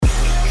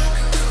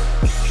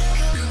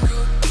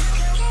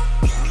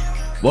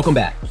Welcome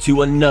back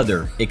to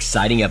another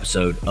exciting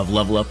episode of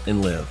Level Up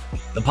and Live,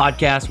 the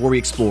podcast where we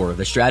explore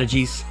the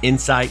strategies,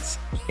 insights,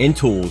 and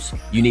tools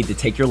you need to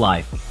take your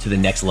life to the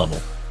next level.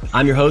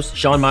 I'm your host,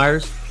 Sean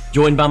Myers,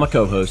 joined by my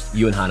co-host,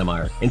 Ewan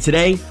Heinemeier. And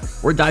today,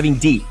 we're diving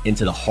deep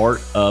into the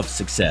heart of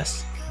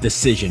success,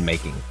 decision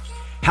making.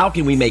 How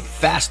can we make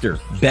faster,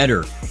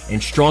 better,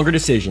 and stronger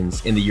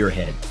decisions in the year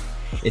ahead?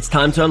 It's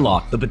time to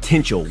unlock the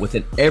potential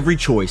within every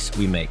choice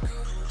we make.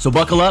 So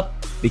buckle up,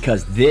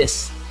 because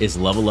this is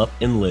Level Up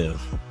and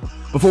Live.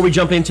 Before we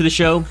jump into the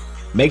show,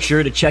 make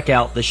sure to check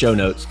out the show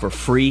notes for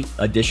free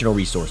additional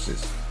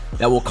resources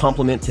that will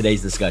complement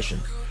today's discussion.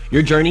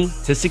 Your journey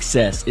to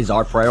success is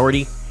our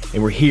priority,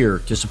 and we're here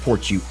to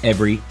support you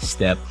every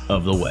step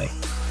of the way.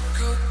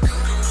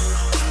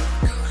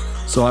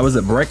 So I was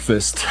at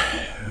breakfast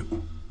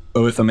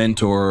with a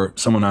mentor,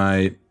 someone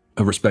I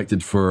have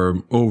respected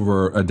for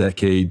over a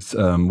decade,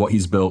 what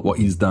he's built, what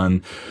he's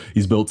done.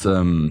 He's built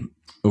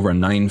over a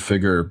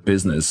 9-figure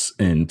business,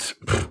 and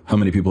how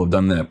many people have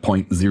done that?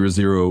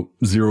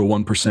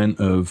 0.0001%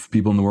 of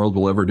people in the world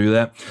will ever do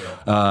that.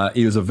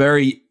 He was a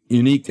very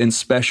unique and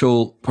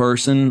special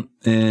person,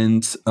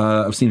 and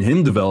I've seen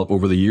him develop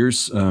over the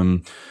years,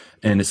 and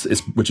it's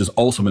which has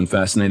also been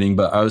fascinating.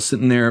 But I was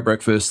sitting there at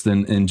breakfast,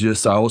 and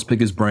just I always pick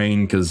his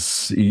brain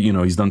because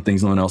he's done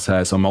things no one else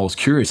has. So I'm always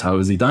curious, how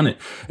has he done it?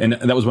 And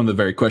that was one of the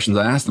very questions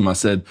I asked him. I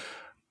said,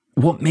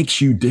 "What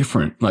makes you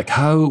different? Like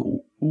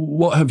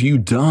what have you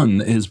done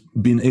has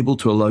been able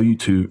to allow you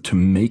to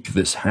make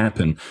this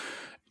happen?"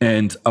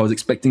 And I was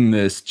expecting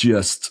this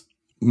just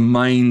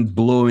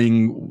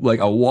mind-blowing, like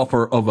a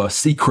whopper of a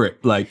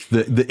secret, like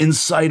the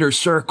insider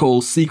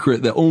circle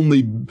secret that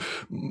only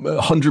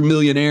 100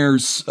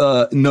 millionaires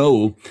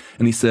know.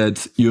 And he said,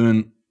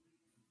 "Ewan,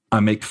 I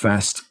make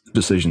fast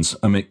decisions.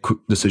 I make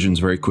decisions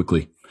very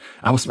quickly."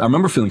 I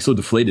remember feeling so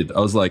deflated.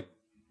 I was like,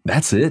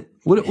 "That's it?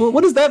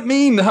 What does that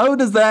mean? How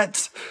does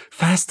that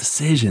fast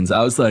decisions?"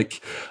 I was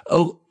like,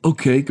 "Oh,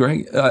 okay,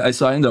 great."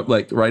 So I ended up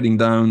like writing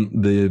down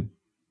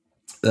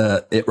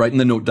writing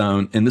the note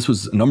down, and this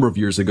was a number of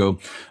years ago.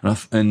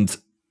 And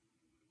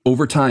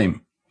over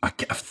time, I've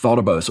thought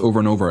about this over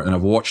and over, and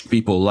I've watched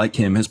people like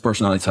him, his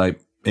personality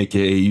type,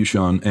 aka you,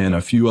 Sean, and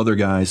a few other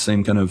guys,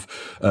 same kind of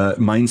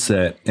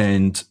mindset,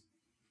 and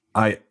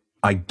I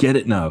get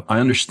it now. I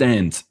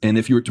understand. And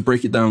if you were to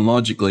break it down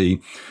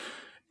logically,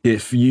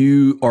 if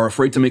you are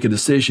afraid to make a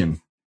decision,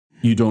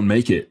 you don't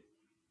make it,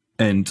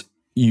 and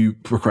you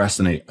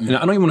procrastinate. And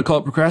I don't even want to call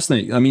it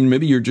procrastinate. I mean,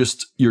 maybe you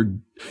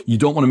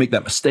don't want to make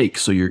that mistake,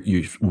 so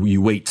you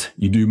wait.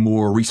 You do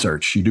more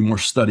research. You do more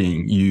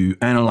studying. You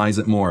analyze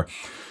it more.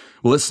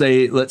 Well,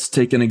 let's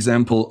take an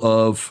example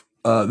of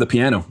the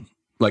piano.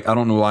 Like, I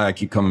don't know why I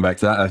keep coming back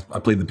to that. I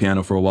played the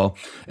piano for a while,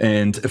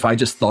 and if I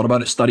just thought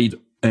about it, studied,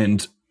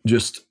 and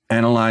just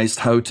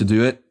analyzed how to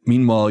do it,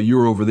 meanwhile,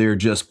 you're over there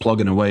just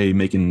plugging away,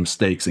 making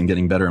mistakes and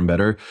getting better and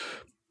better.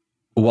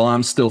 While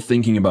I'm still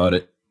thinking about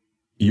it,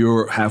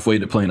 you're halfway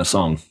to playing a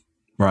song,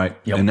 right?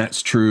 Yep. And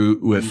that's true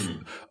with,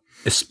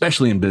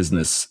 especially in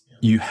business,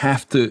 you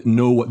have to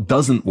know what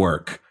doesn't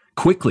work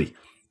quickly.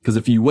 Because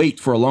if you wait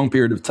for a long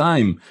period of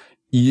time,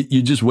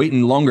 you're just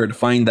waiting longer to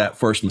find that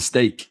first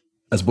mistake.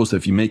 As opposed to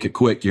if you make it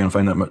quick, you're going to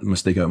find that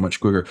mistake out much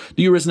quicker.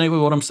 Do you resonate with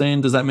what I'm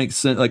saying? Does that make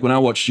sense? Like when I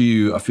watch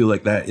you, I feel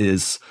like that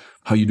is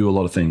how you do a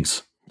lot of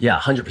things. Yeah,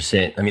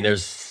 100%. I mean,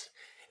 this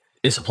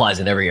applies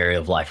in every area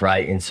of life,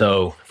 right? And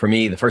so for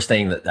me, the first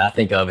thing that I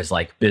think of is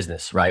like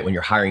business, right? When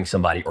you're hiring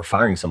somebody or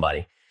firing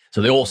somebody.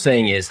 So the old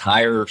saying is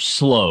hire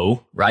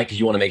slow, right? Because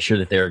you want to make sure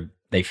that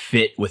they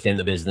fit within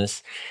the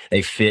business.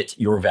 They fit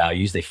your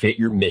values. They fit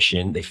your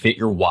mission. They fit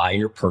your why and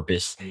your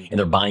purpose. And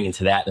they're buying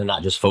into that. They're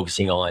not just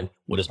focusing on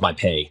what is my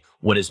pay?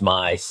 What is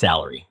my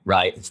salary,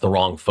 right? It's the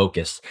wrong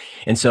focus.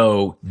 And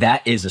so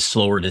that is a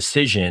slower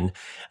decision.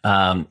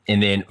 And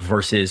then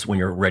versus when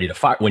you're ready to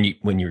fire,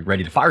 when you're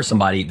ready to fire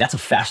somebody, that's a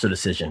faster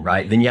decision,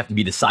 right? Then you have to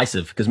be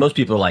decisive, because most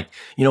people are like,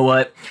 you know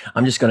what?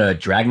 I'm just going to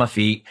drag my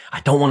feet.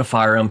 I don't want to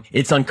fire them.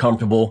 It's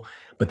uncomfortable.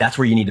 But that's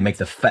where you need to make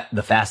the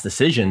fast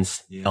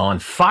decisions on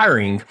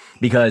firing,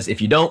 because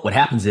if you don't, what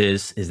happens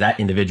is that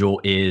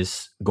individual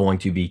is going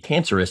to be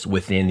cancerous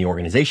within the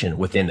organization,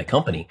 within the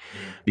company,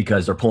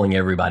 because they're pulling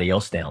everybody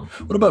else down.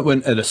 What about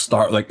when at a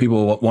start, like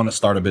people want to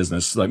start a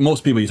business? Like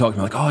most people you talk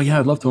to, like, "Oh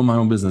yeah, I'd love to own my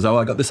own business. Oh,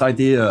 I got this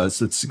idea.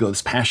 It's got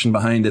this passion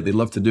behind it. They'd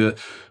love to do it,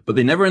 but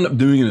they never end up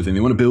doing anything. They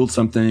want to build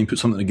something, put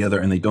something together,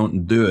 and they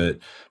don't do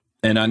it.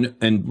 And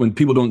when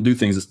people don't do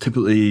things, it's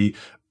typically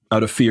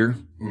out of fear.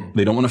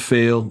 They don't want to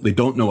fail. They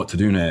don't know what to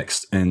do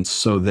next. And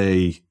so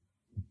they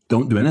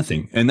don't do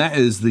anything. And that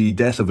is the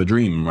death of a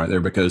dream right there,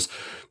 because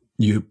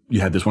you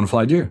had this wonderful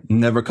idea,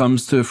 never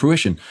comes to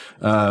fruition.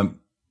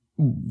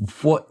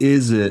 What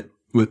is it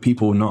with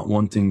people not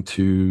wanting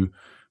to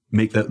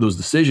make those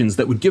decisions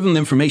that would give them the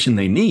information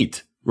they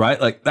need,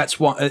 right? Like that's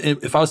what,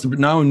 if I was to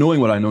now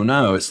knowing what I know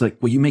now, it's like,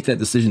 well, you make that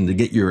decision to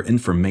get your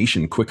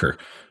information quicker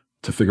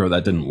to figure out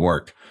that didn't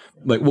work.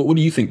 Like, what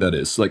do you think that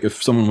is? Like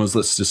if someone was,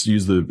 let's just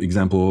use the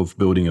example of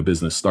building a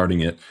business, starting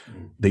it,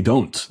 they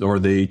don't, or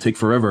they take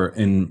forever.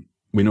 And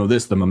we know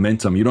this, the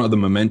momentum. You don't have the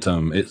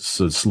momentum, it's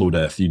a slow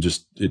death. It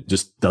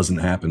just doesn't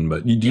happen.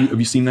 But have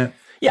you seen that?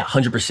 Yeah,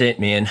 100%,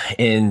 man.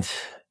 And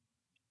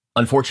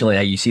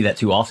unfortunately, you see that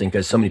too often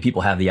because so many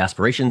people have the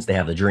aspirations, they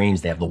have the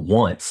dreams, they have the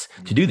wants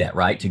to do that,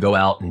 right? To go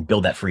out and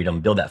build that freedom,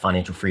 build that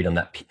financial freedom,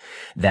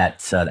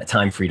 that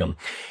time freedom.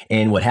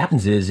 And what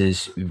happens is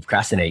you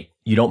procrastinate.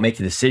 You don't make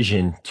the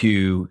decision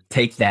to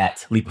take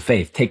that leap of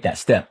faith, take that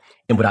step.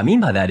 And what I mean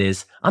by that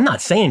is, I'm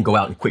not saying go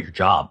out and quit your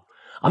job.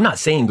 I'm not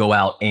saying go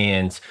out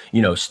and,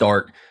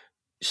 start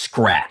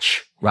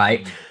scratch,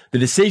 right? The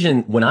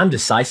decision, when I'm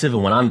decisive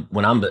and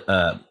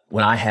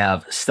when I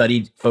have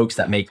studied folks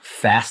that make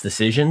fast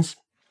decisions,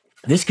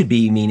 this could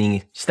be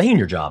meaning stay in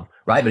your job,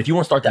 right? But if you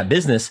want to start that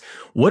business,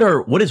 what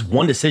is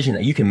one decision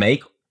that you can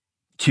make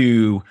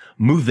to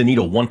move the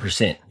needle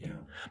 1%? Yeah.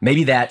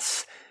 Maybe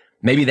that's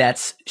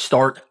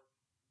start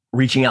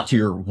reaching out to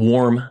your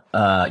warm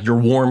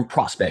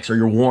prospects or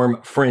your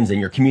warm friends in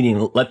your community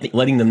and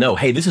letting them know,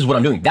 hey, this is what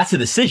I'm doing. That's a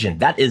decision.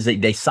 That is a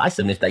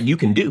decisiveness that you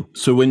can do.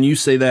 So when you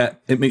say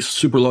that, it makes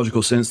super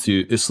logical sense to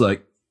you. It's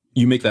like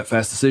you make that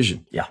fast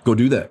decision. Yeah. Go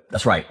do that.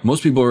 That's right.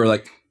 Most people are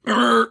like,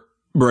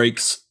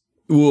 breaks.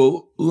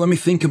 Well, let me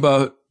think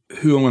about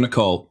who I'm going to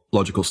call.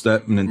 Logical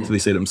step. And then they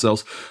say to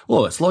themselves,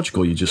 well, it's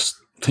logical. You just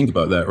think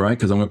about that, right?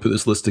 Because I'm going to put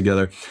this list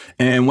together.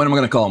 And when am I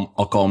going to call him?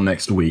 I'll call him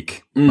next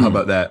week. How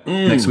about that?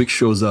 Next week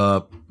shows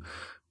up.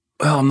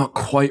 Well, I'm not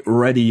quite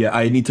ready yet.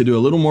 I need to do a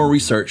little more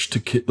research to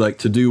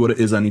do what it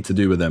is I need to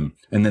do with them.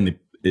 And then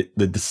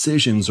the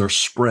decisions are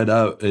spread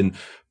out. And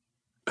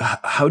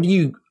how do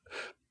you,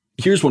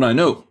 here's what I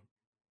know,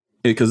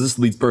 because this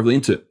leads perfectly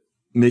into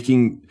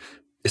it.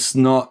 It's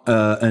not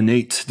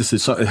innate.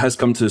 It has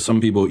come to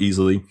some people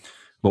easily.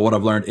 But what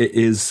I've learned, it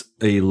is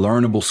a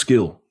learnable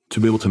skill to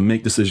be able to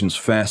make decisions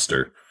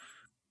faster.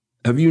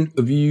 Have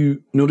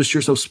you noticed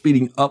yourself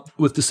speeding up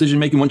with decision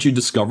making once you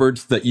discovered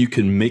that you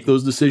can make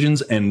those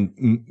decisions and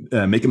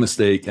make a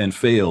mistake and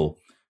fail?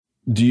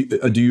 Do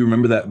you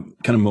remember that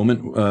kind of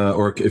moment,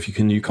 or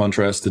can you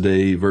contrast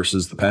today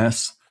versus the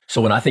past?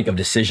 So when I think of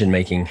decision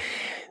making,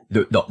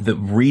 the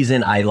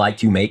reason I like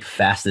to make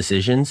fast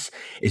decisions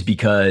is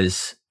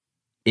because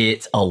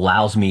it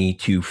allows me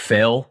to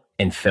fail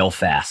and fail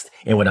fast.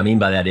 And what I mean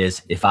by that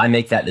is, if I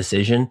make that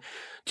decision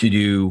to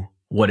do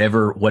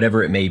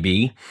whatever it may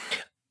be,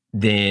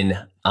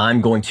 then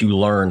I'm going to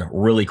learn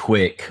really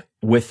quick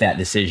with that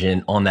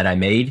decision that I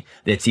made,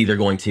 that's either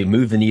going to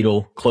move the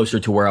needle closer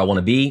to where I want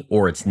to be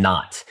or it's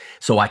not.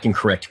 So I can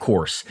correct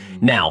course.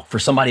 Now, for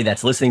somebody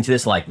that's listening to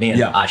this, like,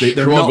 man, I struggle.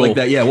 They're not like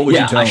that. Yeah, what would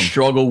you tell them? I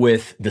struggle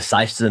with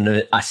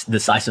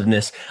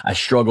decisiveness. I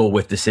struggle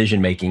with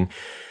decision making.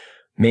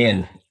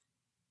 Man,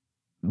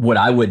 what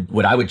I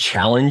would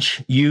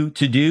challenge you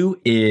to do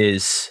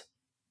is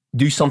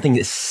do something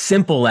as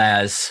simple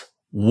as,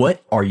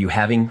 what are you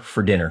having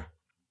for dinner?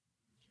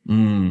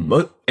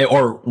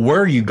 Or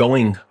where are you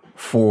going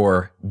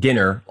for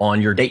dinner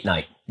on your date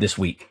night this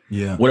week?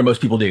 Yeah. What do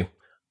most people do?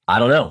 I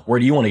don't know. Where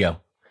do you want to go?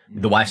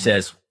 The wife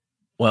says,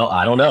 well,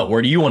 I don't know.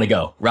 Where do you want to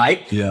go?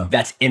 Right? Yeah.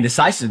 That's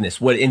indecisiveness.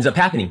 What ends up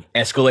happening?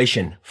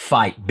 Escalation,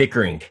 fight,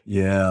 bickering.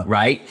 Yeah.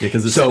 Right?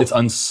 Because it's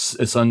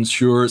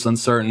unsure, it's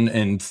uncertain,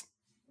 and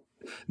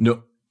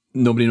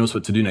nobody knows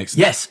what to do next.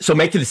 Yes. So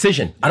make the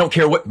decision. I don't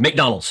care what.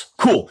 McDonald's.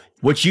 Cool.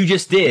 What you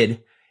just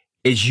did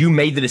is you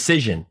made the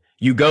decision.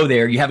 You go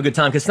there, you have a good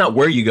time, because it's not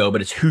where you go,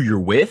 but it's who you're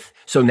with.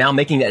 So now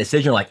making that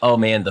decision, like, oh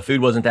man, the food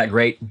wasn't that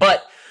great,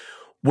 but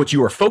what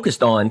you are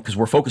focused on, because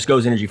where focus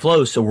goes, energy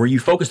flows. So where you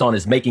focused on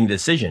is making the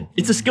decision.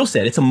 It's a skill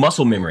set. It's a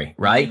muscle memory,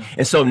 right?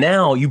 And so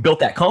now you built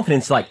that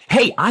confidence, like,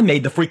 hey, I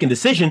made the freaking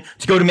decision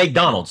to go to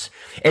McDonald's.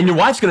 And your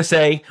wife's going to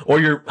say, or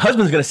your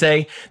husband's going to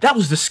say, that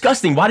was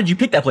disgusting. Why did you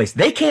pick that place?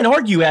 They can't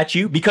argue at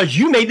you because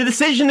you made the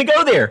decision to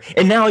go there.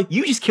 And now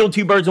you just killed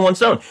two birds in one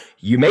stone.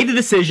 You made the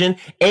decision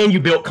and you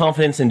built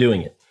confidence in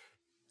doing it.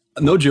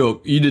 No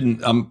joke. You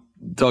didn't. I'm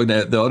talking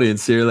to the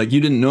audience here. Like,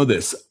 you didn't know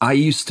this. I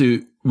used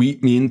to, me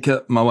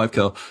and my wife,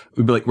 Kel,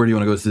 we'd be like, where do you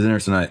want to go to dinner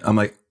tonight? I'm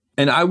like,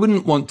 and I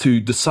wouldn't want to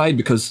decide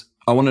because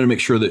I wanted to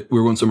make sure that we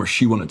were going somewhere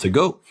she wanted to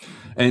go.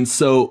 And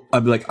so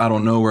I'd be like, I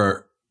don't know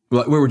where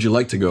would you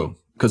like to go?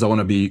 Because I want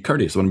to be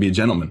courteous. I want to be a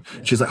gentleman.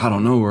 She's like, I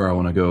don't know where I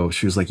want to go.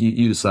 She was like,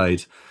 you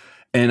decide.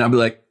 And I'd be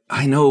like,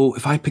 I know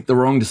if I pick the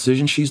wrong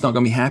decision, she's not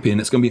going to be happy and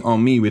it's going to be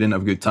on me. We didn't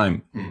have a good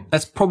time.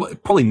 That's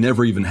probably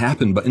never even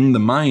happened. But in the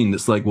mind,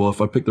 it's like, well,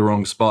 if I pick the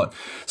wrong spot.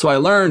 So I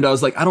learned, I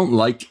was like, I don't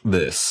like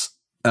this.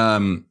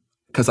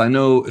 Cause I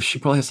know she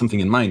probably has something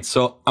in mind.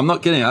 So I'm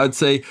not kidding. I'd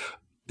say,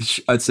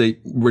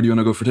 where do you want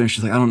to go for dinner?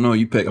 She's like, I don't know.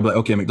 You pick. I'm like,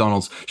 okay,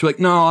 McDonald's. She's like,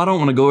 no, I don't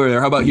want to go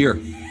there. How about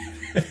here?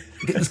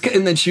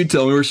 And then she'd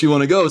tell me where she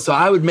want to go. So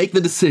I would make the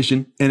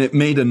decision and it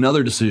made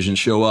another decision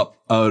show up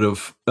out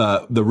of,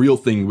 the real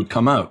thing would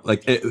come out.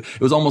 Like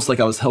it was almost like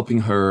I was helping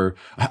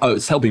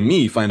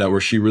me find out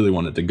where she really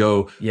wanted to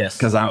go. Yes.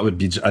 Cause I'd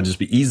just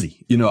be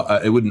easy,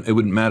 it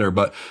wouldn't matter.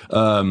 But,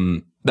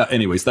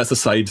 anyways, that's a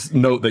side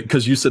note that,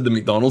 cause you said the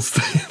McDonald's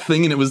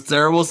thing and it was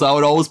terrible. So I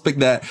would always pick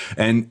that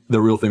and the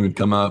real thing would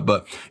come out.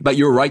 But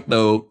you're right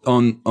though,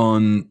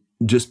 on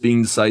just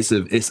being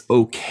decisive. It's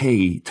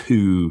okay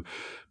to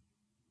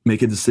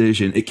make a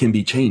decision, it can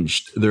be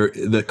changed.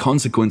 The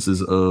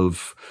consequences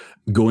of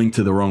going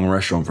to the wrong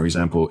restaurant, for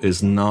example,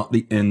 is not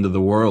the end of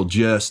the world.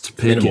 Just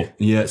pick Minimal. it.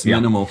 Yeah, it's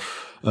minimal.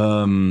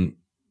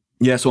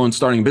 So in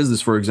starting a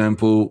business, for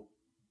example,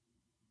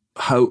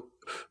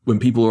 when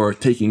people are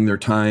taking their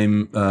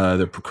time,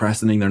 they're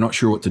procrastinating, they're not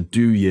sure what to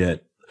do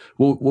yet.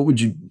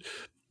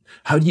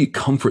 How do you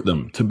comfort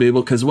them to be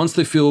able, because once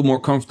they feel more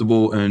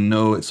comfortable and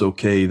know it's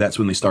okay, that's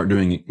when they start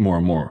doing it more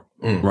and more,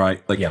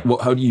 right? Like,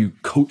 how do you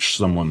coach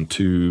someone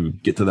to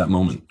get to that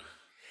moment?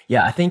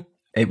 Yeah, I think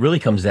it really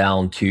comes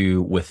down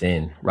to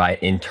within,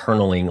 right?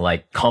 Internally,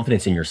 like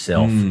confidence in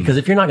yourself. Because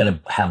if you're not going to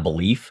have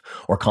belief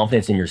or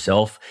confidence in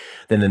yourself,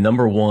 then the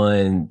number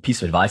one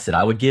piece of advice that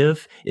I would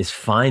give is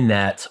find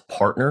that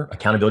partner,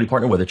 accountability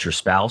partner, whether it's your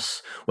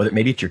spouse, whether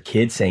maybe it's your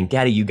kid saying,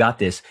 Daddy, you got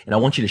this. And I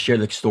want you to share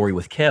the story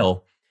with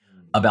Kel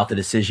about the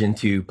decision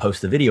to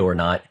post the video or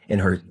not, and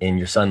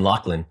your son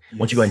Lachlan. Why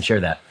don't you go ahead and share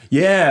that?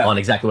 Yeah. On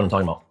exactly what I'm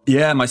talking about.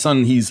 Yeah, my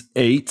son, he's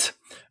 8.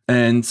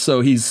 And so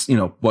he's,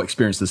 what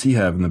experience does he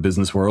have in the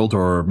business world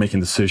or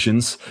making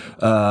decisions?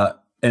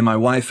 And my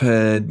wife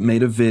had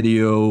made a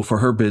video for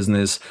her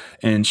business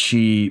and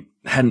she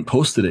hadn't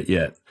posted it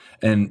yet.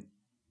 And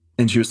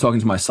she was talking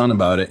to my son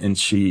about it, and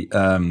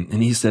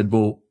and he said,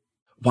 well,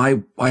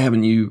 why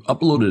haven't you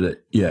uploaded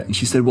it yet? And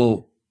she said,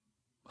 well,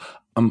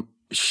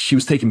 she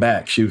was taken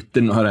back. She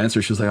didn't know how to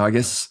answer. She was like, I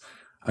guess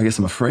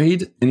I'm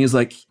afraid. And he's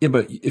like, yeah,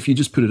 but if you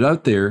just put it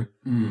out there,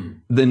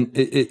 then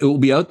it will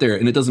be out there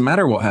and it doesn't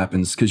matter what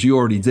happens because you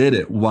already did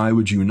it. Why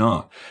would you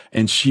not?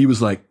 And she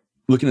was like,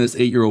 looking at this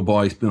 8-year-old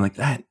boy, being like,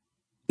 that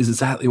is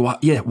exactly why.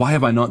 Yeah. Why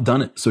have I not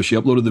done it? So she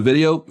uploaded the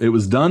video. It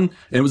was done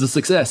and it was a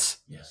success.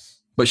 Yes.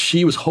 But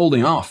she was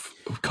holding off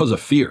because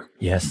of fear.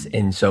 Yes.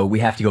 And so we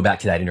have to go back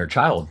to that inner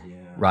child,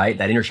 right?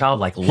 That inner child,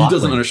 like Lachlan, he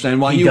doesn't understand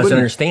why he doesn't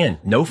understand.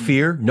 No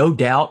fear, no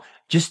doubt.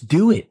 Just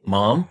do it,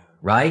 Mom,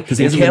 right? Because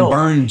he hasn't been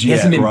burned yet, He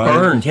hasn't been right?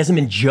 burned. He hasn't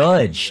been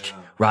judged,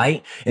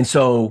 right? And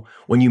so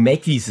when you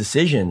make these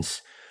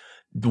decisions,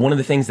 one of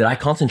the things that I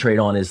concentrate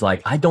on is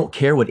like, I don't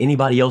care what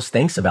anybody else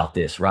thinks about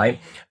this, right?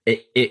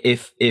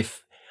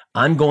 If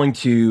I'm going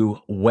to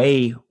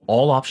weigh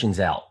all options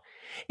out,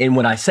 and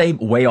when I say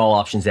weigh all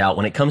options out,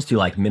 when it comes to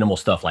like minimal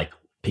stuff, like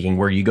picking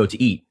where you go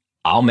to eat,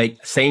 I'll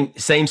make same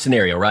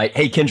scenario, right?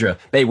 Hey, Kendra,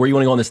 babe, where you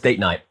want to go on this date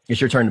night? It's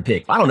your turn to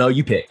pick. I don't know.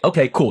 You pick.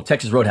 Okay, cool.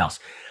 Texas Roadhouse.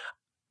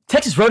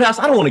 Texas Roadhouse,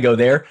 I don't want to go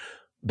there.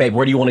 Babe,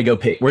 where do you want to go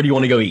pick? Where do you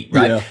want to go eat?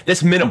 Right? Yeah.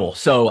 That's minimal.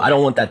 So I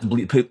don't want that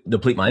to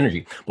deplete my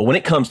energy. But when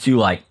it comes to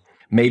like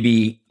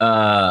maybe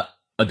a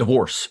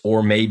divorce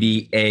or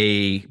maybe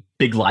a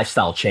big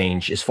lifestyle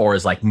change as far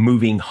as like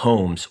moving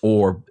homes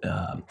or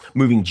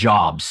moving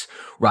jobs,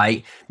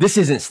 right? This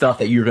isn't stuff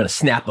that you're going to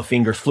snap a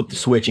finger, flip the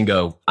switch and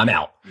go, I'm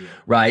out,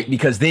 right?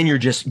 Because then you're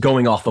just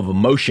going off of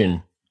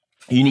emotion.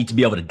 You need to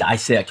be able to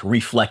dissect,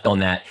 reflect on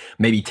that,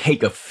 maybe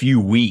take a few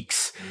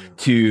weeks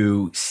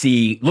to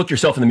look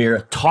yourself in the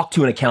mirror, talk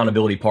to an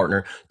accountability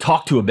partner,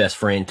 talk to a best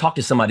friend, talk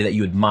to somebody that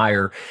you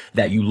admire,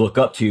 that you look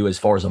up to as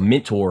far as a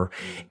mentor,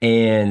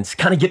 and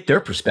kind of get their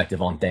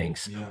perspective on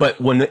things. Yeah.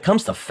 But when it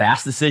comes to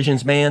fast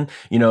decisions, man,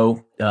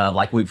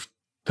 like we've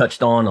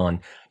touched on,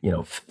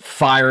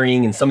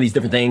 firing and some of these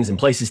different things and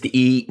places to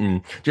eat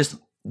and just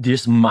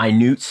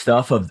minute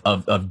stuff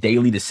of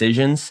daily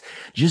decisions,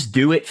 just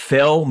do it,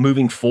 fail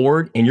moving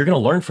forward, and you're going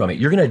to learn from it.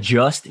 You're going to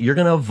adjust, you're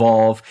going to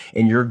evolve,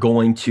 and you're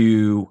going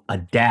to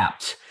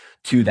adapt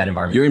to that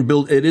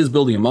environment. It is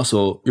building a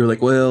muscle. You're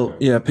like, well,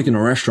 yeah, picking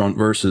a restaurant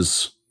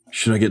versus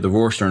should I get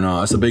divorced or not?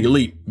 That's a big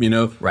leap,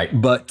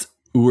 Right. But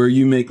where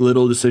you make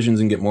little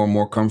decisions and get more and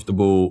more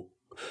comfortable,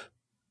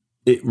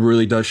 it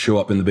really does show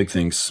up in the big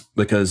things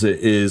because it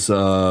is,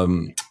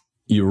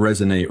 you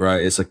resonate,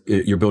 right? It's like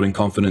you're building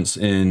confidence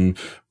in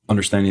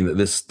understanding that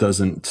this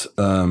doesn't,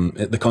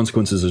 the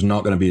consequences is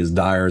not going to be as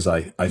dire as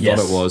I thought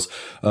it was.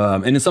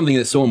 And it's something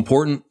that's so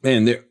important.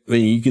 And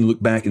you can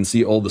look back and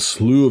see all the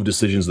slew of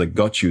decisions that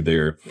got you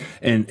there.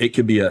 And it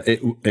could be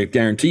it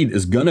guaranteed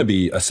is going to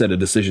be a set of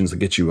decisions that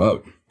get you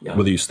out,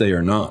 whether you stay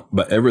or not.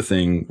 But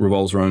everything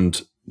revolves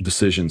around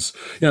decisions.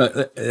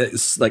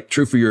 It's like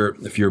true for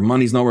if your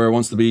money's not where it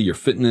wants to be, your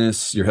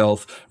fitness, your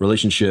health,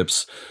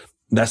 relationships.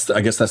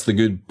 I guess that's the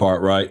good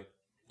part, right?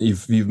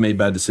 You've made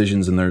bad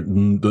decisions and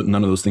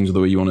none of those things are the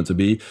way you want it to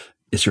be.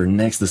 It's your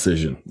next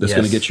decision that's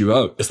going to get you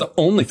out. It's the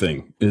only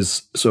thing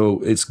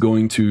so it's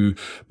going to,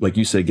 like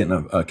you said, get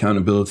an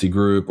accountability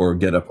group or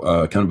get a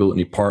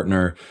accountability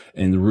partner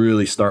and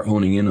really start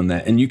honing in on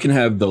that. And you can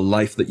have the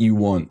life that you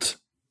want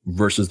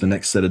versus the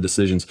next set of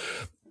decisions.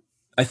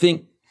 I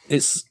think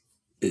it's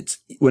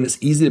when it's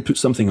easy to put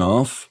something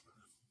off,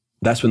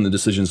 that's when the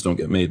decisions don't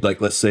get made.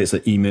 Like, let's say it's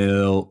an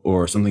email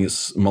or something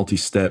that's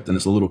multi-stepped and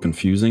it's a little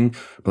confusing,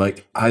 but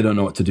like, I don't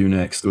know what to do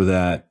next with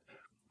that.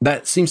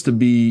 That seems to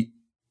be,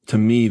 to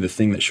me, the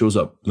thing that shows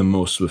up the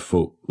most with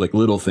folk, like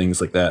little things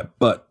like that.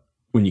 But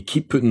when you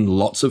keep putting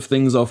lots of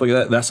things off like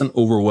that, that's an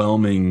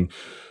overwhelming,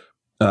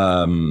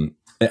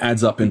 it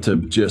adds up into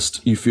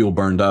just, you feel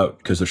burned out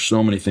because there's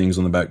so many things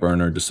on the back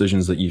burner,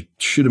 decisions that you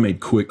should have made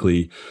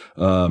quickly.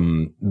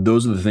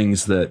 Those are the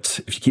things that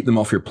if you keep them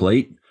off your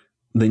plate,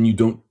 then you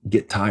don't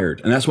get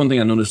tired. And that's one thing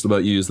I noticed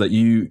about you is that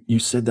you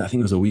said that, I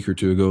think it was a week or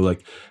two ago,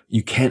 like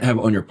you can't have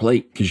it on your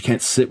plate because you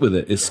can't sit with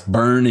it. It's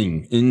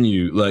burning in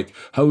you. Like,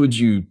 how would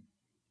you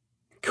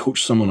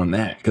coach someone on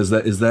that? Because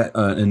is that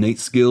an innate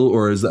skill,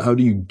 or is that, how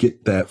do you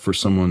get that for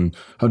someone?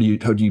 How do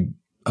you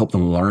help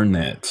them learn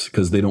that?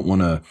 Because they don't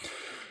want to.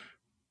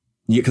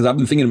 Yeah, because I've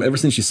been thinking ever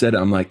since you said it,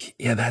 I'm like,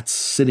 yeah, that's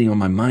sitting on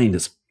my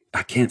mind.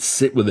 I can't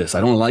sit with this.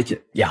 I don't like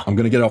it. Yeah, I'm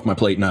gonna get it off my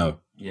plate now.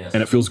 Yes.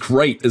 And it feels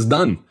great. It's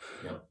done.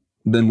 Yep.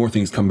 Then more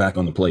things come back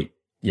on the plate.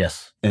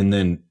 Yes. And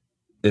then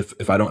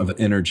if I don't have the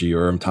energy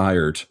or I'm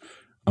tired,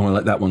 I'm gonna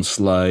let that one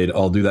slide.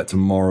 I'll do that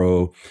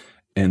tomorrow,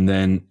 and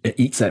then it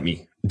eats at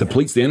me,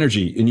 depletes the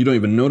energy, and you don't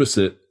even notice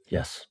it.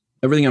 Yes.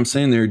 Everything I'm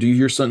saying there, do you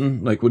hear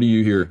something? Like, what do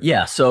you hear?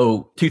 Yeah.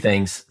 So 2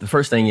 things. The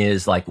first thing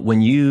is like when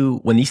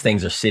these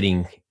things are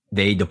sitting,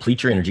 they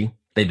deplete your energy,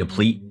 they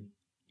deplete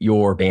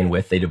your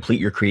bandwidth, they deplete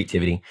your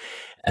creativity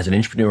as an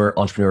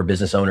entrepreneur,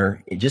 business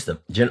owner, just a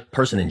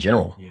person in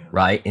general,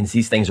 right? And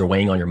these things are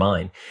weighing on your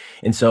mind.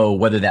 And so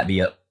whether that be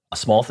a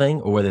small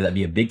thing or whether that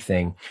be a big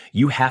thing,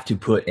 you have to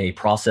put a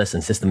process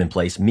and system in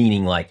place,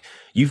 meaning like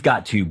you've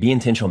got to be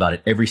intentional about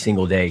it every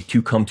single day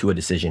to come to a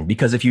decision.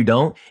 Because if you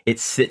don't, it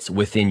sits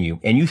within you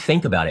and you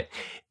think about it.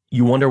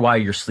 You wonder why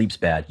your sleep's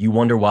bad. You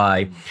wonder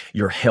why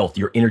your health,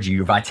 your energy,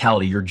 your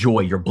vitality, your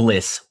joy, your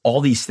bliss,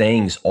 all these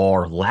things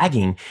are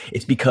lagging.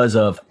 It's because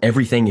of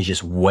everything is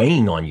just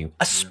weighing on you,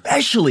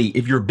 especially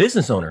if you're a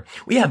business owner.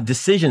 We have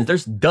decisions.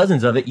 There's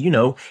dozens of it,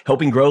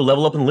 helping grow,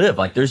 level up, and live.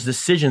 Like there's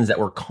decisions that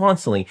we're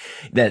constantly,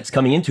 that's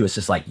coming into us.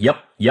 Just like,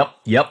 yep. Nope.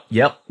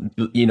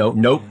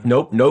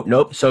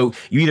 So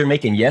you either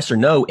making yes or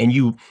no. And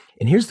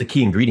here's the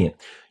key ingredient.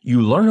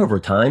 You learn over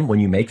time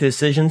when you make the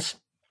decisions.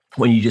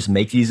 When you just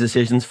make these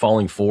decisions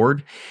falling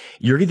forward,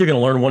 you're either going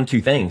to learn 1 of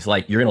 2 things.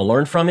 Like you're going to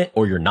learn from it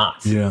or you're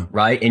not. Yeah.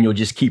 Right. And you'll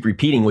just keep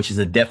repeating, which is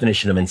the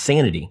definition of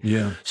insanity.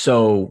 Yeah.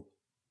 So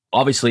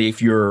obviously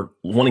if you're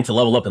wanting to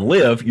level up and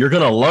live, you're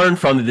going to learn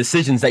from the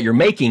decisions that you're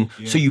making.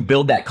 Yeah. So you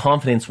build that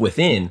confidence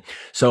within.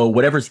 So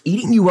whatever's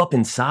eating you up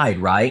inside,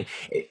 right?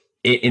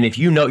 And if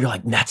you're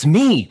like, that's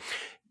me.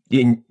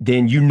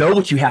 Then you know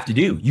what you have to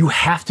do. You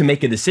have to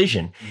make a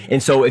decision.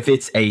 And so if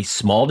it's a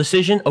small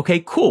decision,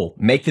 okay, cool.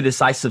 Make the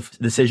decisive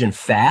decision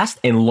fast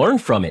and learn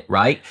from it,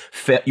 right?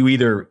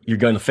 You're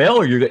going to fail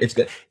or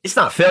it's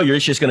not failure.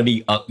 It's just going to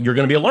be, you're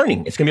going to be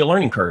learning. It's going to be a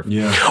learning curve.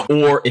 Yeah.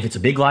 Or if it's a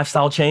big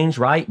lifestyle change,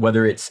 right?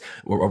 Whether it's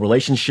a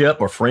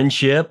relationship or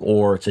friendship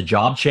or it's a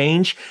job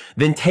change,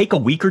 then take a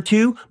week or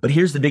 2. But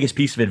here's the biggest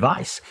piece of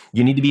advice.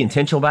 You need to be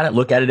intentional about it.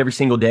 Look at it every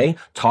single day.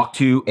 Talk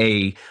to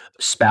a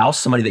spouse,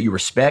 somebody that you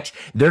respect.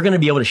 They're going to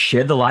be able to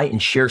shed the light and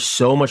share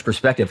so much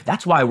perspective.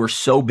 That's why we're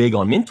so big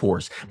on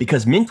mentors,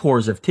 because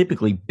mentors have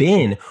typically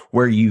been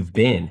where you've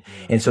been.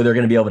 And so they're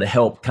going to be able to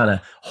help kind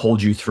of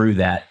hold you through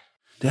that.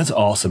 That's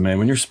awesome, man.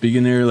 When you're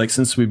speaking there, like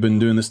since we've been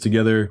doing this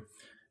together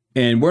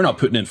and we're not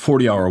putting in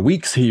 40-hour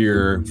weeks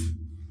here,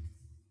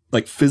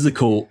 like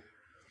physical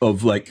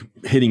of like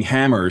hitting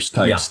hammers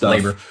type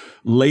stuff,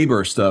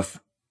 labor stuff,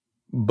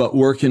 but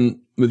working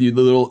with you,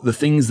 the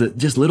things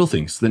that little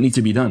things that need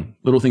to be done,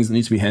 little things that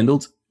need to be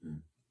handled.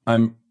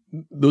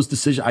 Those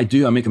decisions I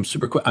make them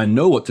super quick. I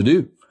know what to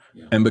do.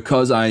 Yeah. And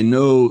because I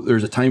know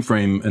there's a time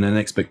frame and an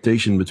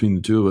expectation between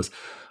the 2 of us,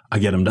 I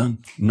get them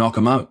done, knock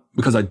them out,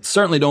 because I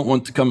certainly don't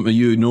want to come to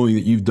you knowing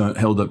that you've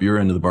held up your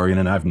end of the bargain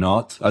and I've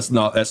not. That's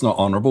not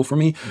honorable for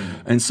me.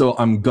 And so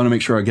I'm going to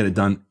make sure I get it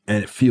done.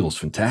 And it feels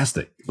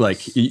fantastic.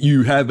 Like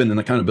you have been an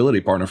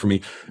accountability partner for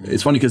me.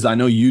 It's funny because I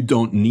know you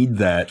don't need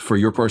that for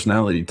your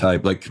personality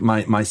type. Like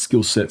my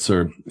skill sets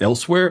are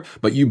elsewhere,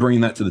 but you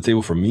bringing that to the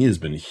table for me has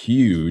been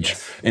huge.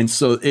 Yes. And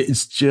so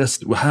it's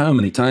just, how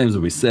many times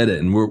have we said it?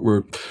 And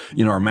we're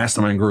our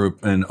mastermind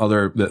group and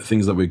other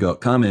things that we got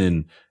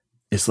coming.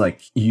 It's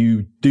like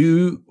you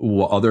do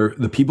what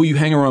the people you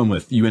hang around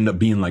with, you end up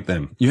being like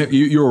them.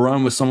 You're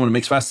around with someone that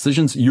makes fast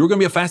decisions. You're going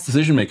to be a fast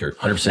decision maker.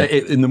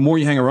 100%. And the more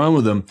you hang around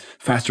with them,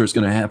 faster it's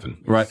going to happen.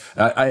 Right.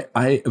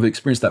 I have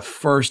experienced that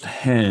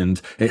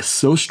firsthand. It's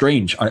so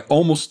strange. I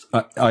almost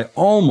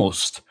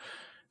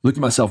look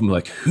at myself and be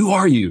like, who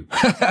are you?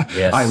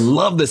 Yes. I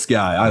love this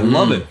guy. I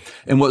love it.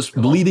 And what's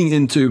bleeding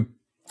into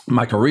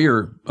my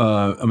career,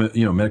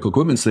 medical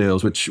equipment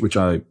sales, which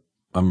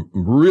I'm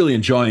really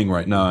enjoying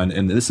right now.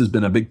 And this has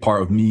been a big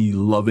part of me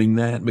loving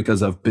that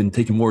because I've been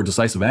taking more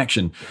decisive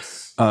action.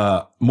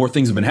 More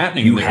things have been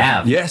happening. You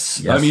have.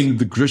 Yes. I mean,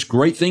 just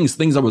great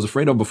things I was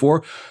afraid of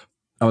before.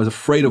 I was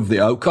afraid of the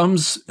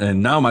outcomes.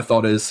 And now my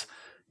thought is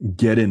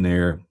get in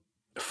there,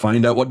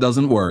 find out what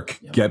doesn't work,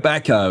 get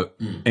back out,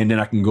 and then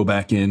I can go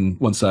back in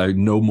once I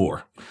know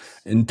more.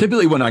 And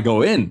typically when I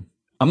go in,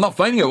 I'm not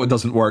finding out what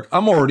doesn't work.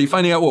 I'm already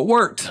finding out what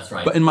worked. That's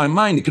right. But in my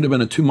mind, it could have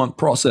been a 2-month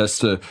process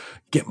to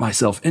get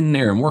myself in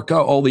there and work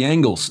out all the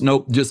angles.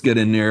 Nope, just get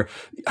in there,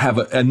 have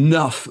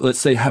enough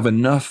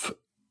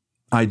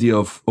idea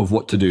of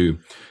what to do.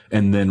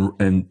 And then,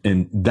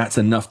 and that's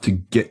enough to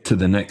get to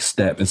the next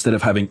step instead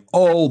of having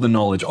all the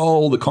knowledge,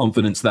 all the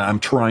confidence that I'm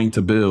trying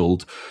to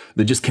build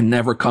that just can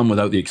never come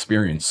without the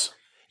experience.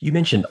 You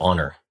mentioned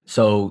honor.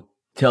 So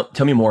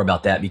Tell me more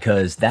about that,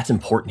 because that's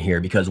important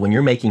here. Because when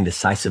you're making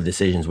decisive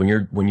decisions,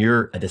 when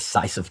you're a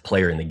decisive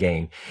player in the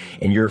game,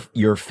 and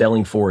you're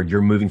failing forward,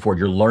 you're moving forward,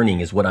 you're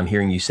learning, is what I'm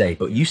hearing you say.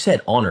 But you said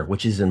honor,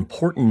 which is an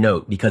important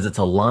note because it's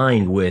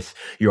aligned with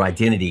your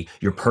identity,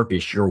 your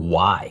purpose, your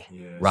why,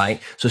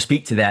 right? So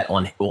speak to that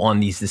on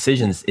these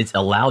decisions. It's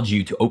allowed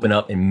you to open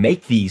up and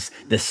make these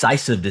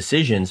decisive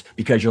decisions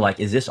because you're like,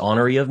 is this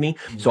honorary of me?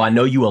 So I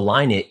know you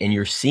align it, and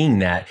you're seeing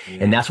that,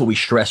 and that's what we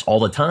stress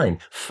all the time: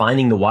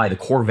 finding the why, the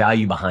core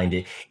value behind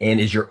it, and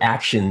is your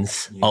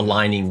actions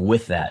aligning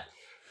with that?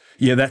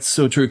 Yeah, that's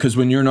so true. Because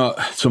when you're not,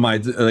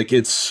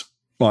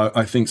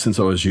 I think since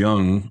I was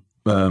young,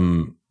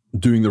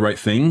 doing the right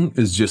thing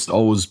has just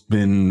always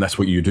been, that's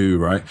what you do,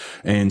 right?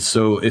 And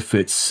so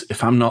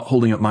if I'm not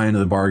holding up my end of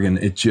the bargain,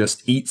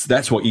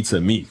 that's what eats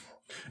at me.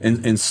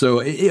 And so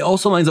it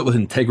also lines up with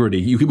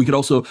integrity. We could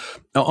also,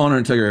 honor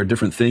and integrity are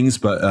different things,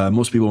 but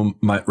most people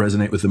might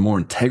resonate with the more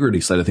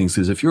integrity side of things.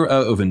 Because if you're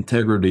out of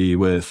integrity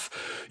with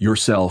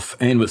yourself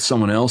and with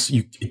someone else,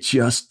 it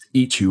just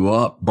eats you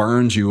up,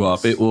 burns you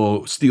up. It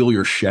will steal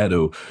your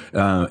shadow,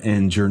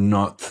 and you're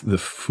not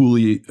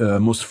the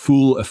most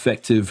full,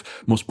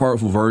 effective, most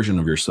powerful version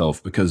of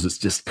yourself, because it's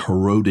just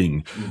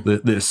corroding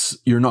this.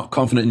 You're not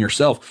confident in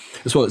yourself.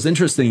 So what's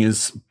interesting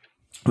is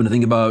when I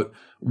think about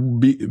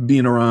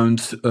being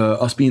around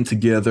us being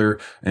together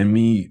and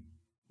me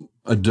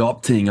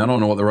adopting, I don't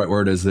know what the right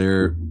word is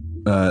there,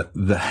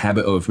 the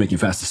habit of making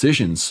fast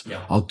decisions.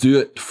 Yeah. I'll do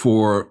it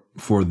for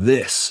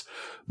this.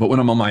 But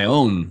when I'm on my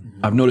own,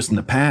 I've noticed in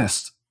the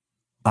past,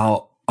 I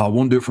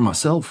won't do it for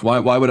myself. Why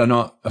would I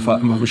not? If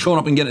I'm showing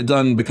up and getting it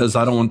done because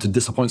I don't want to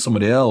disappoint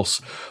somebody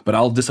else, but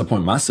I'll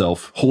disappoint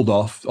myself. Hold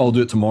off. I'll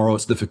do it tomorrow.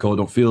 It's difficult. I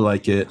don't feel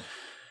like it.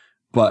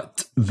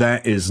 But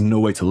that is no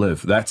way to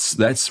live. That's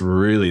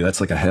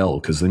like a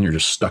hell, because then you're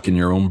just stuck in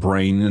your own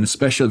brain. And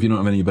especially if you don't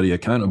have anybody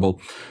accountable,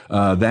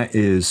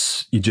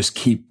 you just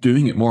keep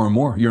doing it more and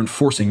more. You're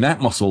enforcing that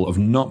muscle of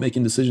not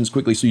making decisions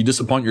quickly. So you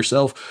disappoint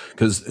yourself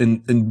because,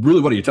 and really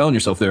what are you telling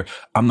yourself there?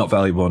 I'm not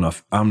valuable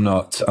enough. I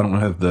don't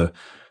have the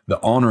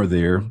honor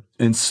there.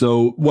 And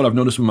so what I've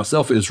noticed with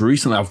myself is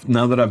recently,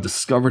 now that I've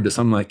discovered this,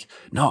 I'm like,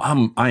 no,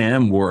 I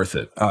am worth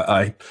it.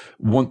 I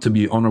want to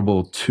be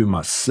honorable to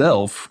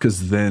myself,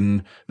 because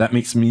then that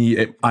makes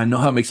I know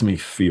how it makes me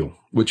feel,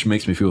 which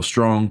makes me feel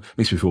strong,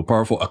 makes me feel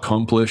powerful,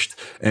 accomplished.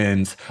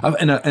 And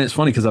it's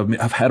funny because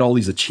I've had all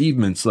these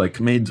achievements, like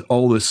made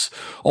all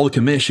the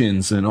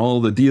commissions and all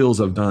the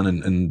deals I've done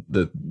and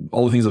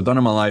all the things I've done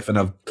in my life.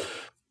 And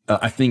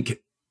I think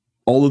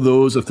all of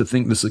those, to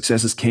think the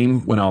successes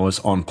came when I was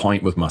on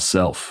point with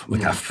myself.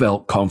 Like I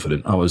felt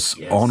confident. I was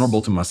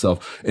honorable to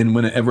myself. And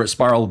whenever it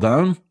spiraled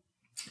down,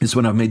 is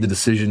when I've made the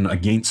decision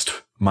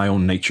against my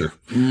own nature.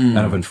 And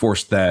I've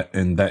enforced that,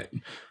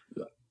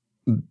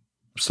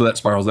 so that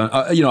spirals down.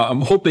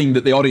 I'm hoping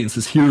that the audience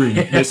is hearing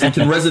this and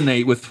can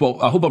resonate with,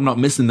 I hope I'm not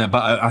missing that,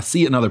 but I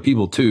see it in other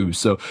people too.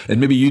 So, and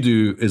maybe you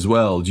do as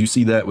well. Do you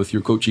see that with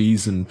your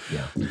coachees? And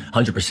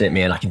 100%,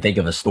 man. I can think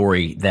of a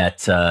story that,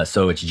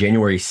 so it's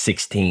January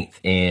 16th.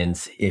 And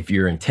if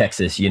you're in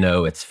Texas,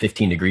 it's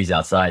 15 degrees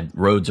outside,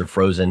 roads are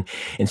frozen.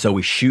 And so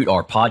we shoot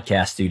our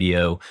podcast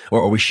studio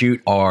or we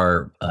shoot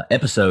our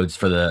episodes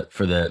for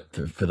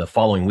the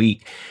following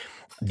week.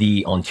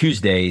 On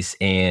Tuesdays,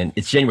 and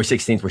it's January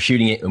 16th. We're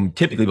shooting it, and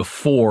typically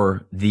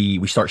before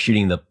we start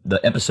shooting the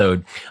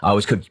episode, I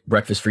always cook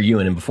breakfast for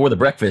Ewan, and before the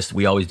breakfast,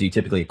 we always do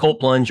typically a cold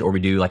plunge, or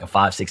we do like a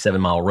 5, 6, 7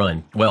 mile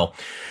run. Well,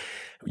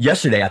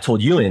 yesterday I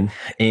told Ewan,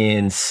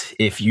 and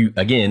if you,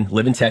 again,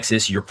 live in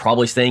Texas, you're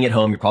probably staying at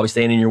home, you're probably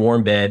staying in your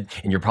warm bed,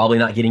 and you're probably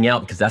not getting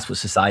out because that's what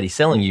society's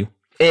selling you.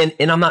 And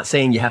I'm not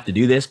saying you have to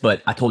do this,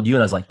 but I told you,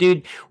 and I was like,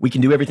 dude, we can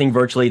do everything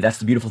virtually. That's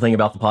the beautiful thing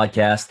about the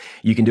podcast.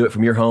 You can do it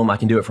from your home. I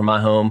can do it from my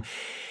home.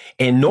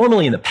 And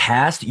normally in the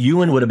past,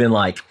 Ewan would have been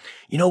like,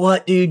 you know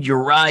what, dude,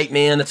 you're right,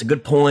 man. That's a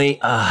good point.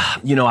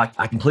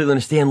 I completely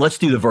understand. Let's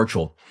do the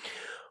virtual.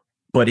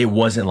 But it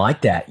wasn't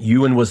like that.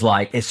 Ewan was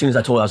like, as soon as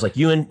I told him, I was like,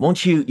 Ewan,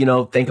 won't you,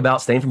 think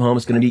about staying from home?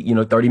 It's going to be,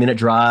 30-minute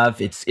drive.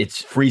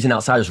 It's freezing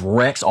outside. There's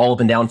wrecks all up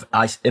and down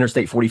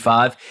Interstate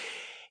 45.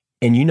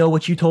 And you know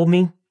what you told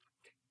me?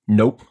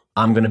 Nope,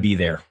 I'm going to be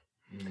there.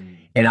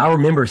 And I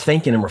remember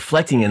thinking and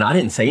reflecting, and I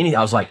didn't say anything.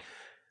 I was like,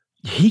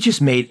 he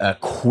just made a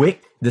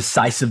quick,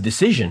 decisive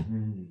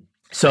decision.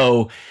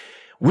 So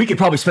we could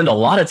probably spend a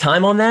lot of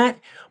time on that,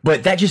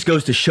 but that just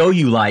goes to show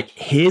you, like,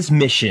 his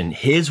mission,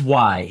 his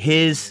why,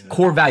 his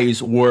core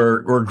values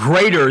were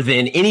greater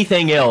than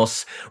anything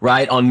else,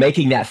 right, on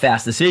making that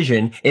fast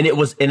decision. And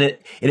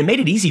it made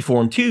it easy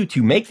for him too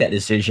to make that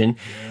decision.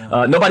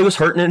 Nobody was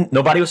hurting.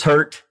 Nobody was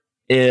hurt.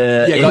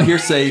 Got here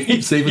safe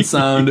and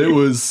sound. It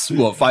was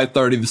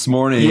 5:30 this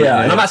morning.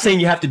 Yeah, and I'm not saying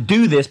you have to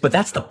do this, but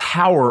that's the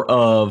power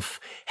of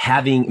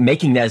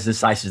making that as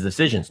decisive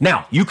decisions.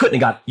 Now, you could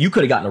have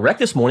gotten a wreck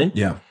this morning.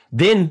 Yeah.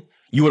 Then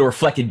you would have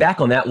reflected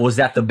back on that. Was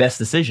that the best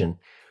decision?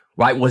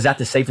 Right? Was that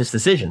the safest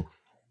decision?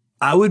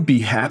 I would be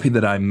happy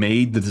that I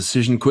made the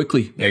decision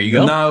quickly. There you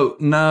go.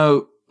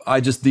 Now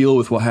I just deal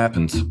with what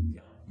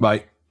happened.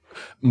 Right?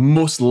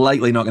 Most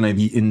likely not going to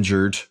be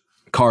injured.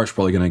 car's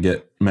probably going to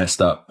get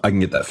messed up. I can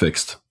get that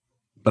fixed,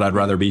 but I'd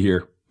rather be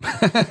here.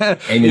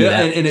 And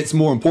it's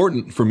more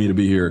important for me to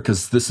be here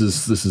because this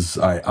is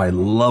I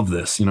love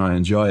this, I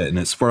enjoy it, and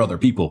it's for other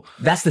people.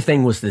 That's the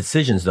thing with the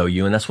decisions though,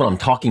 and that's what I'm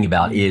talking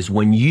about is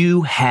when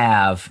you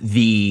have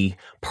the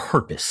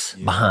purpose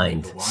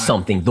behind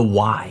something, the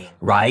why,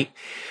 right?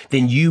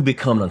 Then you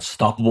become an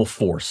unstoppable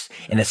force.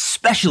 And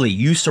especially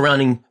you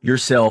surrounding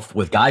yourself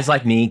with guys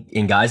like me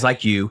and guys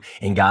like you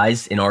and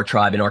guys in our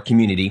tribe, in our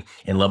community,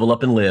 and Level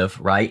Up and Live,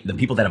 right? The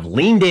people that have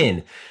leaned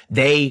in,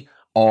 they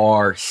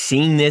are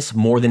seeing this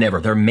more than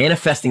ever. They're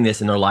manifesting this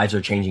and their lives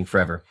are changing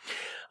forever.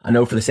 I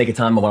know for the sake of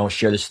time, I want to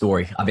share this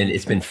story. I've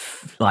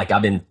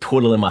been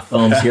twiddling my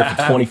thumbs here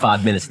for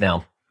 25 minutes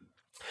now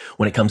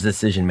when it comes to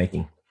decision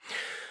making.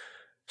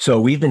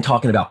 So we've been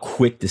talking about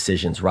quick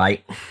decisions,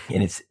 right?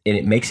 And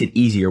it makes it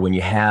easier when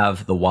you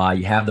have the why,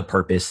 you have the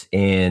purpose,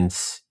 and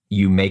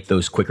you make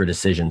those quicker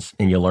decisions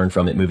and you learn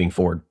from it moving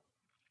forward.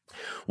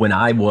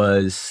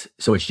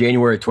 So it's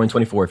January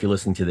 2024, if you're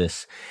listening to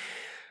this.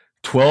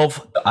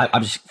 I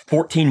was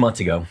 14 months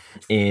ago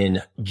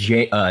in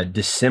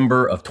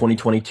December of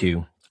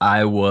 2022,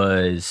 I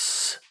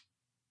was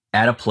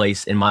at a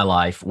place in my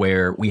life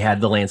where we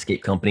had the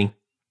landscape company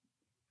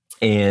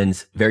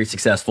and very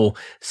successful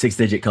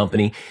 6-digit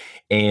company.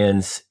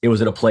 And it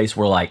was at a place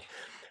where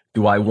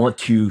do I want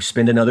to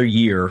spend another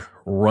year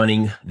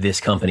running this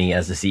company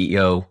as the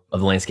CEO of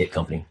the landscape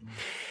company?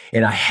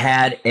 And I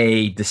had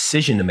a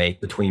decision to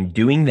make between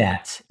doing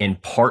that and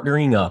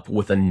partnering up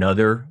with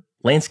another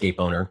landscape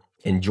owner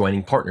and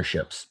joining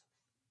partnerships.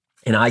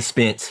 And I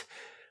spent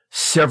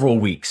several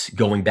weeks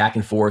going back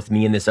and forth.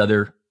 Me and this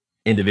other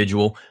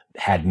individual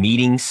had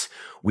meetings.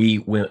 We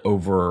went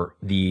over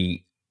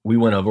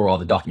all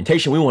the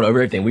documentation. We went over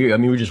everything. We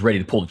were just ready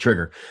to pull the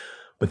trigger.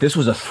 But this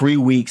was a 3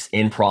 weeks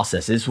in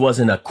process. This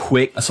wasn't a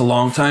quick. That's a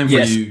long time for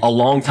you. A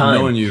long time.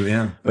 Knowing you,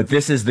 yeah. But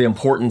this is the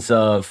importance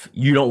of,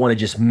 you don't want to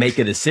just make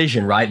a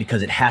decision, right?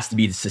 Because it has to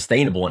be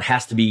sustainable. It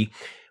has to be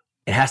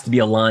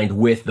aligned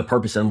with the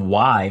purpose and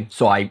why.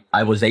 So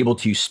I was able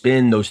to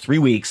spend those 3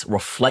 weeks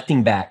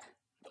reflecting back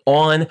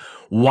on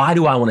why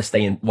do I want to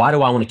stay in? Why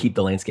do I want to keep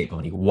the landscape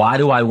company? Why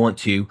do I want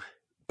to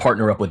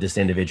partner up with this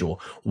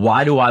individual?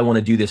 Why do I want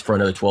to do this for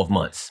another 12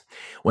 months?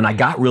 When I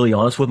got really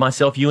honest with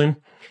myself, Ewan,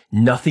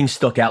 nothing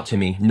stuck out to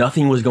me.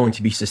 Nothing was going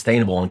to be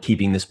sustainable in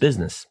keeping this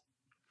business.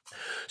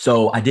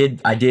 So I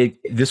did,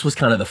 this was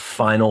kind of the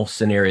final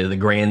scenario, the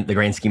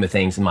grand scheme of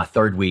things in my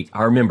third week.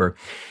 I remember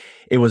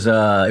it was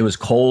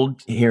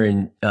cold here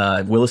in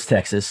Willis,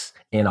 Texas,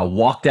 and I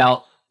walked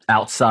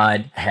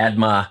outside, it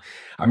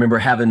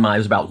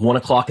was about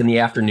 1:00 in the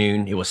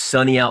afternoon. It was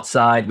sunny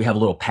outside. We have a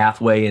little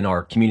pathway in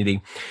our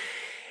community,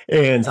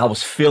 and I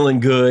was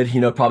feeling good,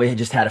 probably had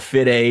just had a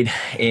Fit Aid,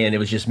 and it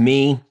was just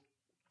me.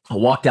 I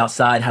walked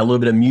outside, had a little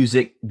bit of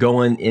music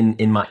going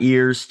in my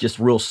ears, just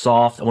real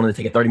soft. I wanted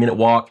to take a 30-minute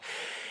walk.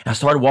 And I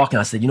started walking.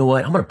 I said, you know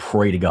what? I'm going to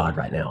pray to God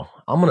right now.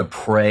 I'm going to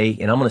pray,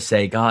 and I'm going to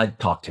say, God,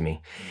 talk to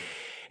me.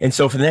 And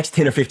so for the next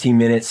 10 or 15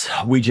 minutes,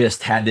 we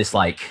just had this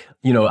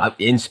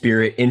in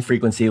spirit, in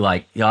frequency,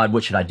 God,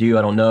 what should I do?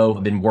 I don't know.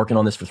 I've been working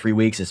on this for 3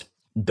 weeks. It's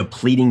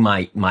depleting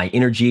my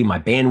energy, my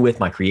bandwidth,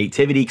 my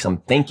creativity, because I'm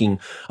thinking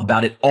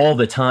about it all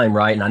the time,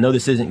 right? And I know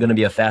this isn't going to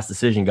be a fast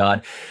decision,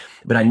 God,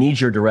 but I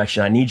need your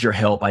direction. I need your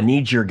help. I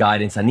need your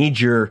guidance. I need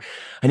your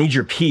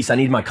peace. I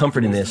need my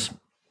comfort in this.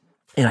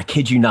 And I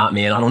kid you not,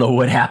 man, I don't know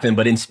what happened,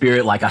 but in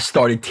spirit, I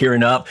started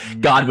tearing up.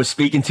 God was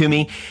speaking to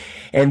me.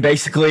 And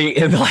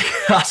basically, I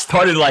was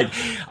yelling.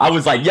 I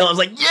was like,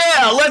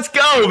 yeah, let's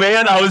go,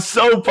 man. I was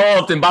so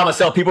pumped. And by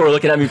myself, people were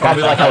looking at me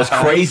probably like I was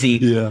crazy.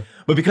 Yeah.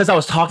 But because I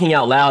was talking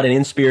out loud and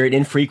in spirit,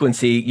 in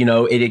frequency,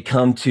 it had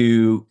come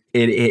to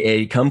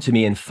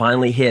me and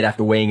finally hit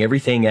after weighing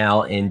everything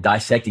out and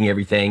dissecting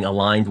everything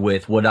aligned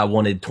with what I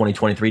wanted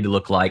 2023 to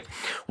look like,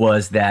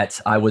 was that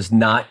I was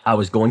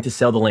going to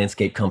sell the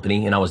landscape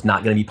company, and I was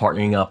not going to be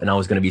partnering up, and I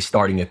was going to be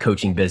starting a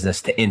coaching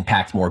business to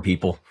impact more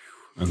people.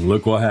 And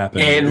look what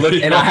happened.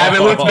 And I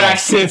haven't looked back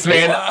since,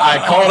 man. I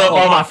called up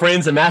all my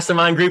friends in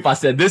Mastermind Group. I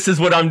said, this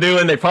is what I'm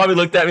doing. They probably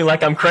looked at me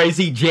like I'm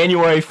crazy.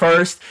 January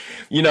 1st,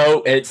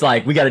 it's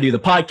we got to do the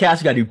podcast.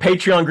 We got to do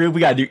Patreon group.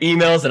 We got to do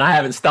emails. And I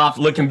haven't stopped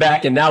looking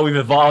back. And now we've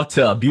evolved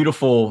to a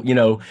beautiful,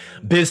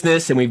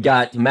 business. And we've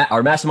got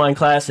our mastermind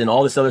class and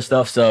all this other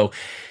stuff. So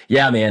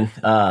yeah, man.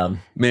 I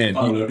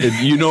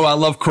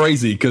love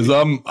crazy because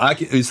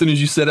as soon as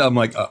you said it, I'm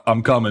like,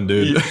 I'm coming,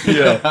 dude.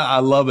 Yeah.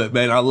 I love it,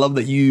 man. I love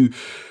that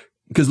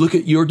because look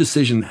at your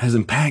decision has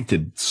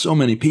impacted so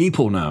many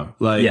people now.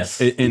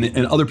 Yes.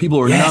 And other people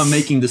are now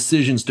making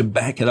decisions to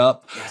back it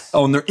up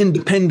on their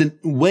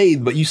independent way,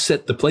 but you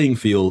set the playing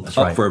field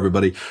up for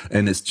everybody.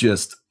 And it's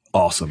just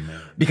awesome, man.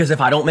 Because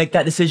if I don't make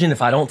that decision,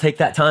 if I don't take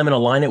that time and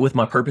align it with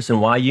my purpose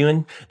and why,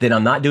 Ewan, then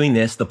I'm not doing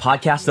this. The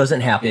podcast doesn't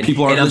happen.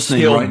 People aren't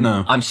listening right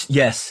now.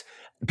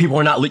 People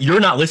are not, you're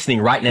not listening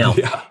right now.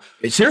 Yeah.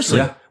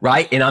 Seriously,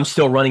 right? And I'm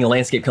still running a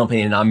landscape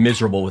company, and I'm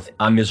miserable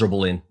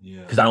in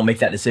because I don't make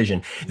that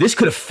decision. This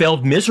could have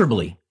failed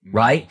miserably.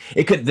 right?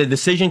 The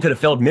decision could have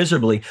failed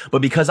miserably,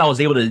 but because I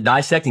was able to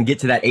dissect and get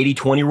to that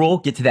 80-20 rule,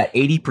 get to that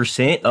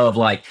 80% of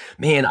like,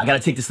 man, I got to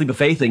take this leap of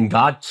faith. And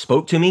God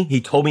spoke to me. He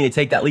told me to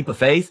take that leap of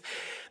faith.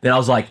 Then I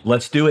was like,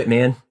 let's do it,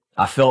 man.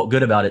 I felt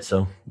good about it.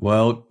 So,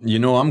 well,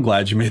 I'm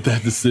glad you made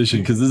that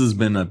decision, because this has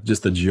been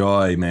just a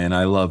joy, man.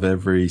 I love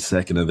every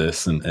second of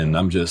this. And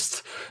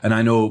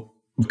I know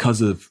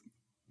because of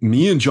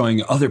me enjoying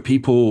it, other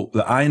people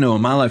that I know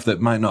in my life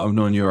that might not have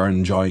known you are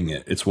enjoying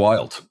it. It's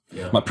wild.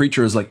 Yeah. My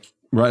preacher is like,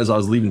 right as I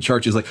was leaving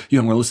church, he's like, I'm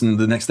going to listen to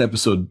the next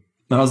episode.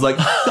 And I was like,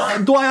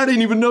 Dwight, I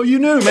didn't even know you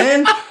knew,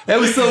 man. That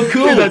was so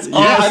cool. Dude, that's awesome.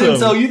 I didn't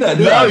tell you that.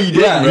 No, you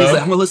didn't, yeah. bro. He's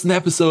like, I'm going to listen to the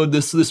episode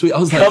this week. I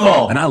was like, come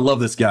on. And I love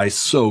this guy. He's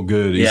so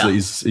good.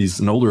 He's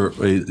an older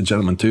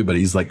gentleman too, but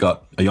he's like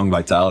got a young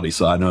vitality.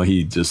 So I know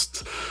he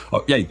just,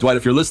 Dwight,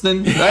 if you're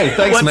listening, hey,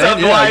 thanks, What's man. up,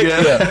 Dwight?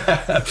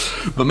 Yeah.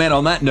 But man,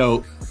 on that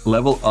note,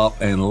 level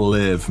up and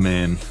live,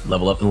 man.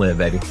 Level up and live,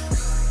 baby.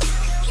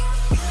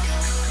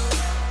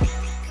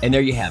 And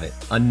there you have it,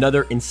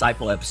 another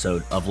insightful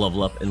episode of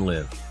Level Up and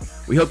Live.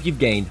 We hope you've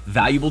gained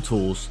valuable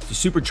tools to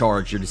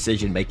supercharge your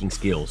decision-making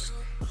skills.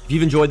 If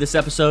you've enjoyed this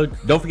episode,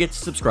 don't forget to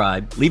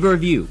subscribe, leave a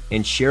review,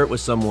 and share it with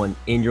someone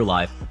in your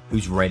life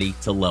who's ready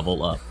to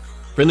level up.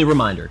 Friendly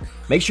reminder,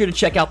 make sure to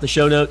check out the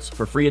show notes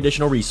for free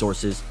additional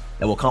resources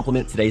that will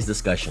complement today's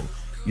discussion.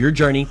 Your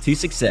journey to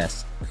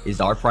success is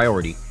our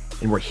priority,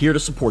 and we're here to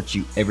support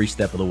you every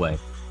step of the way.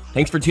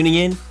 Thanks for tuning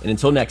in, and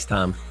until next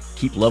time,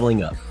 keep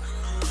leveling up.